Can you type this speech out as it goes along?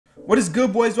What is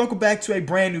good, boys? Welcome back to a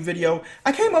brand new video.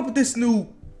 I came up with this new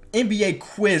NBA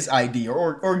quiz idea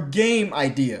or game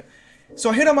idea. So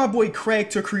I hit on my boy Craig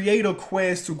to create a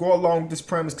quiz to go along with this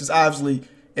premise, because obviously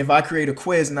if I create a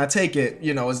quiz and I take it,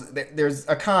 you know, there's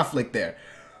a conflict there.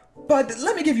 But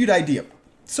let me give you the idea.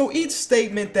 So each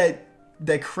statement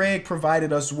that Craig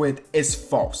provided us with is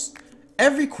false.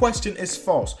 Every question is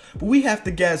false, but we have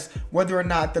to guess whether or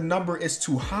not the number is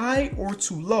too high or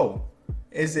too low.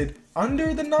 Is it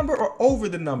under the number or over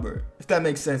the number? If that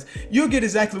makes sense. You'll get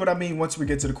exactly what I mean once we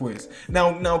get to the quiz.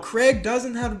 Now Craig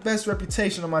doesn't have the best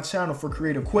reputation on my channel for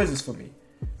creating quizzes for me.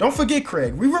 Don't forget,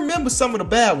 Craig. We remember some of the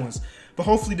bad ones, but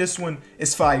hopefully this one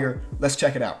is fire. Let's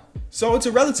check it out. So it's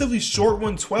a relatively short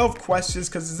one, 12 questions,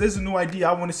 because this is a new idea.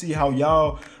 I want to see how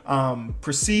y'all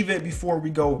perceive it before we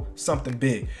go something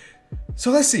big.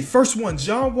 So let's see. First one,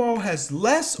 John Wall has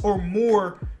less or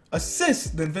more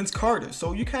assists than Vince Carter.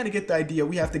 So you kind of get the idea.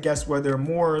 We have to guess whether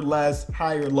more or less,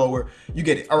 higher, lower. You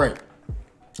get it. All right.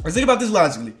 Let's think about this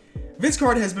logically. Vince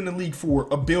Carter has been in the league for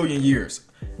a billion years.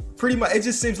 Pretty much, it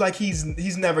just seems like he's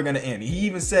never going to end. He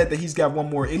even said that he's got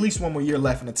at least one more year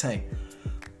left in the tank.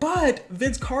 But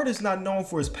Vince Carter's not known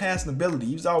for his passing ability.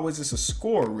 He's always just a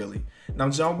scorer, really. Now,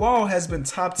 John Wall has been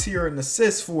top tier in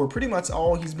assists for pretty much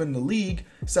all he's been in the league,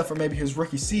 except for maybe his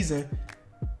rookie season.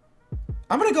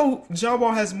 I'm going to go John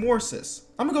Wall has more assists.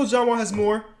 I'm going to go John Wall has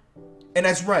more. And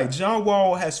that's right. John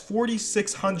Wall has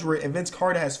 4,600 and Vince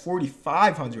Carter has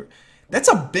 4,500. That's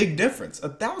a big difference.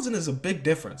 1,000 is a big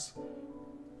difference.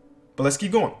 But let's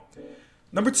keep going.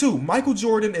 Number 2, Michael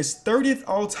Jordan is 30th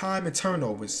all-time in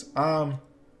turnovers.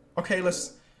 Okay,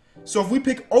 so if we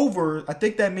pick over, I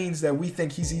think that means that we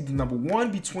think he's either number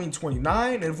 1 between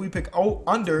 29, and if we pick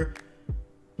under,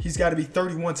 he's got to be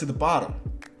 31 to the bottom.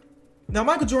 Now,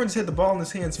 Michael Jordan's had the ball in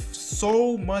his hands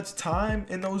so much time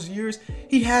in those years,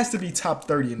 he has to be top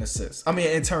 30 in assists. I mean,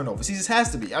 in turnovers. He just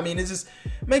has to be. I mean, it just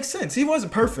makes sense. He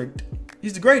wasn't perfect.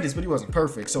 He's the greatest, but he wasn't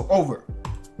perfect. So over.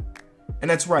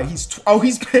 And that's right. He's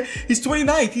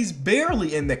 29th. He's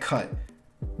barely in the cut.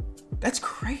 That's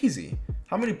crazy.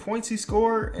 How many points he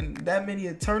scored and that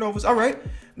many turnovers. All right.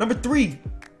 Number 3,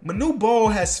 Manu Bol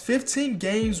has 15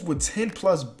 games with 10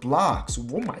 plus blocks.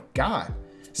 Oh my God.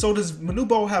 So does Manu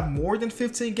Bol have more than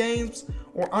 15 games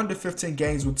or under 15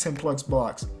 games with 10 plus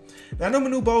blocks? Now, I know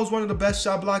Manu Bol is one of the best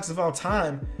shot blocks of all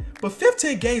time, but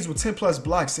 15 games with 10 plus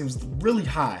blocks seems really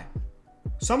high.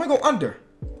 So I'm going to go under.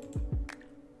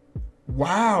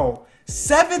 Wow.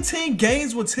 17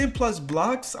 games with 10 plus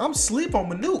blocks? I'm sleep on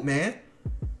Manu, man.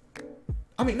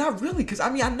 I mean, not really, because I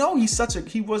mean, I know he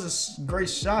was a great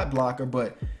shot blocker,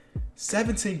 but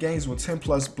 17 games with 10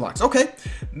 plus blocks. Okay.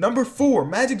 Number 4,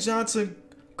 Magic Johnson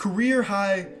career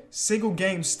high single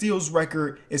game steals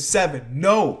record is 7.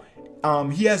 No,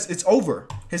 it's over.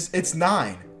 It's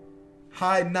 9.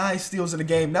 High 9 steals in the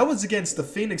game. That was against the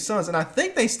Phoenix Suns, and I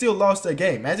think they still lost that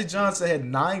game. Magic Johnson had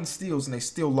 9 steals and they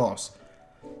still lost.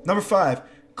 Number 5,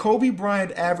 Kobe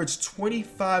Bryant averaged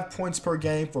 25 points per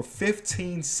game for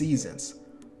 15 seasons.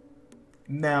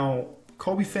 Now,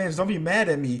 Kobe fans, don't be mad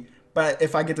at me, but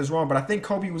if I get this wrong, but I think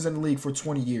Kobe was in the league for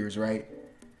 20 years, right?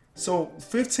 So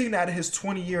 15 out of his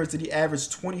 20 years did he average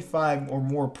 25 or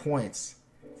more points.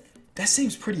 That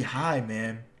seems pretty high,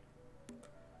 man.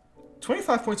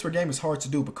 25 points per game is hard to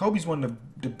do, but Kobe's one of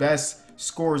the best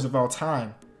scorers of all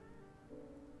time.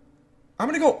 I'm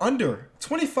going to go under.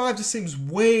 25 just seems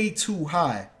way too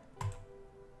high.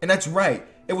 And that's right.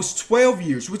 It was 12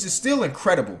 years, which is still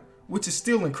incredible.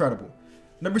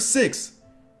 Number 6.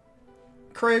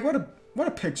 Craig, what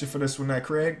a picture for this one,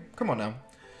 Craig. Come on now.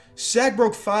 Shaq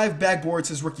broke 5 backboards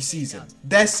his rookie season.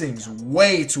 That seems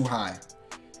way too high.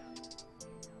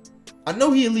 I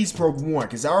know he at least broke 1,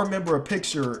 because I remember a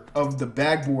picture of the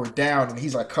backboard down and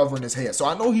he's like covering his head. So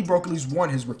I know he broke at least 1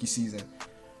 his rookie season.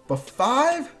 But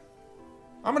 5?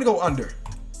 I'm going to go under.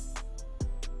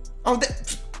 Oh,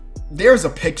 there's a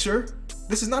picture.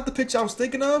 This is not the picture I was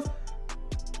thinking of.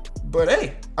 But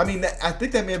hey, I mean, I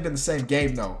think that may have been the same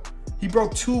game though. He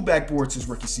broke 2 backboards his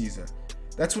rookie season.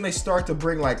 That's when they start to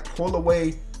bring like pull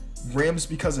away rims,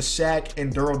 because of Shaq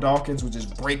and Daryl Dawkins were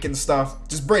just breaking stuff.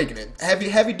 Just breaking it.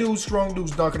 Heavy dudes, strong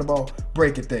dudes dunking the ball,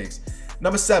 breaking things.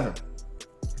 Number 7.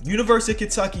 University of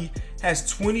Kentucky has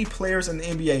 20 players in the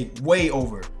NBA, way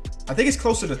over. I think it's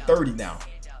closer to 30 now.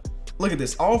 Look at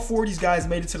this. All 4 of these guys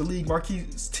made it to the league.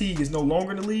 Marquise Teague is no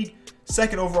longer in the league.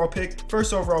 2nd overall pick,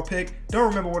 1st overall pick. Don't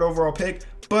remember what overall pick,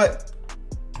 but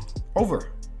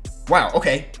over. Wow,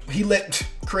 okay. He let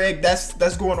Craig,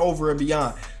 that's going over and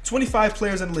beyond. 25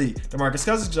 players in the league. DeMarcus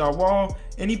Cousins, John Wall,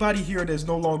 anybody here that's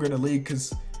no longer in the league,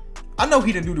 because I know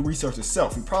he didn't do the research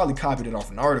himself. He probably copied it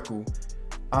off an article.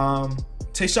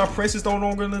 Tayshaun Prince is no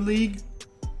longer in the league.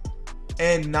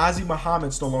 And Nazi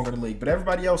Muhammad's no longer in the league. But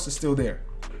everybody else is still there.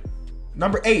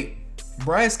 Number 8.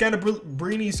 Brian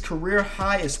Scalabrini's career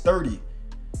high is 30.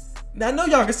 Now, I know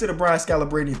y'all consider Brian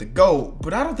Scalabrine the GOAT,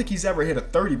 but I don't think he's ever hit a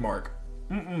 30 mark.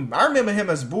 I remember him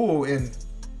as Bull, and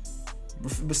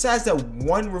besides that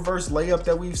one reverse layup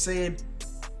that we've seen,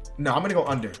 no, I'm going to go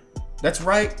under. That's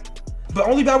right, but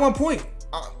only by 1 point.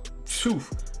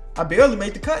 I barely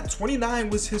made the cut. 29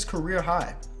 was his career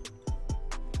high.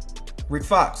 Rick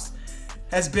Fox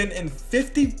has been in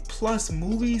 50 plus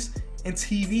movies and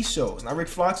TV shows. Now, Rick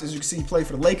Fox, as you can see, he played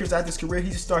for the Lakers after his career. He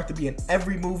just started to be in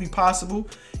every movie possible.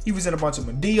 He was in a bunch of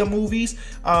Madea movies.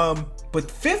 But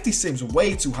 50 seems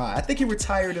way too high. I think he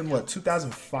retired in, what,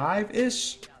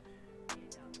 2005-ish?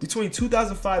 Between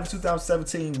 2005 and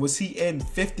 2017, was he in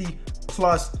 50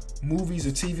 plus movies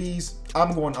or TVs?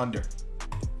 I'm going under.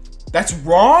 That's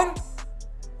wrong?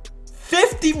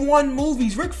 51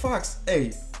 movies. Rick Fox,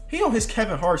 hey, he on his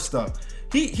Kevin Hart stuff.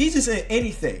 He's just in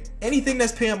anything. Anything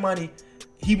that's paying money,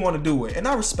 he want to do it. And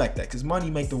I respect that, because money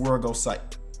make the world go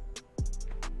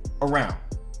around.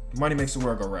 Money makes the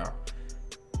world go round.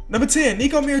 Number 10,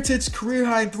 Niko Mirotic's career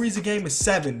high in threes a game is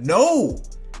 7. No.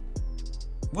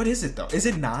 What is it, though? Is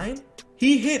it 9?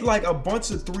 He hit like a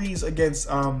bunch of threes against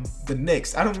the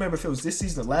Knicks. I don't remember if it was this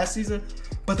season or last season,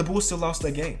 but the Bulls still lost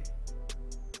that game.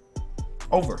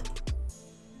 Over.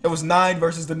 It was 9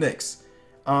 versus the Knicks.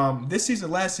 This season,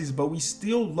 last season, but we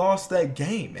still lost that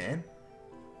game, man.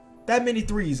 That many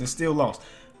threes and still lost.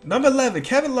 Number 11,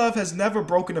 Kevin Love has never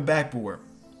broken a backboard.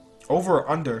 Over or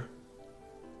under?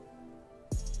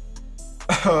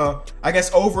 I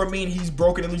guess over means he's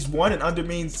broken at least 1 and under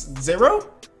means 0?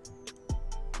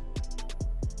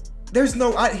 There's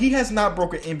no, he has not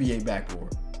broken NBA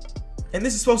backboard. And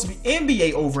this is supposed to be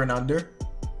NBA over and under.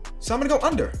 So I'm going to go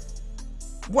under.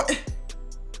 What?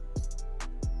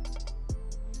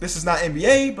 This is not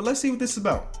NBA, but let's see what this is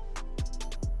about.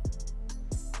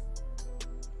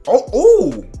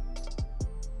 Oh,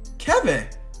 Kevin.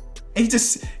 He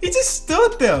just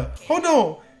stood there. Hold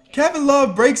on. Kevin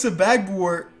Love breaks a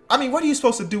backboard. I mean, what are you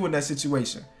supposed to do in that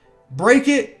situation? Break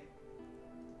it?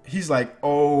 He's like,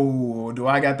 oh, do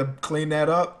I got to clean that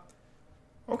up?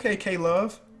 Okay,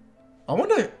 K-Love. I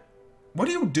wonder, what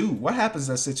do you do? What happens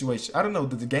in that situation? I don't know.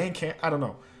 Did the game can't? I don't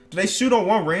know. Do they shoot on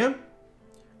one rim?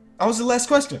 That was the last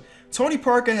question. Tony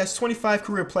Parker has 25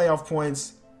 career playoff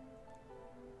points.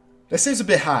 That seems a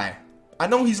bit high. I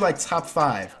know he's like top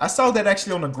 5. I saw that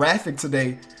actually on a graphic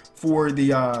today for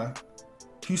the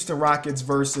Houston Rockets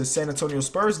versus San Antonio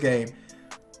Spurs game.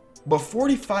 But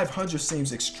 4,500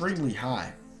 seems extremely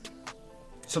high.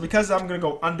 So because I'm going to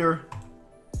go under,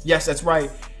 yes, that's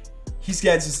right. He's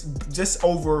got just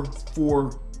over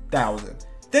 4,000.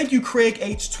 Thank you, Craig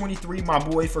H23, my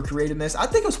boy, for creating this. I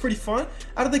think it was pretty fun.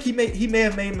 I don't think he may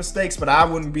have made mistakes, but I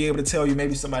wouldn't be able to tell you.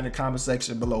 Maybe somebody in the comment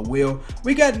section below will.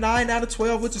 We got 9 out of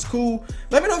 12, which is cool.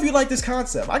 Let me know if you like this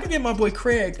concept. I can get my boy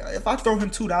Craig. If I throw him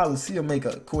 $2, he'll make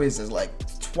a quiz that's like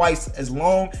twice as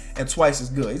long and twice as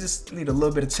good. He just need a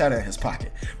little bit of cheddar in his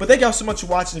pocket. But thank y'all so much for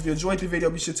watching. If you enjoyed the video,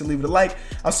 be sure to leave it a like.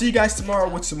 I'll see you guys tomorrow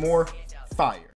with some more fire.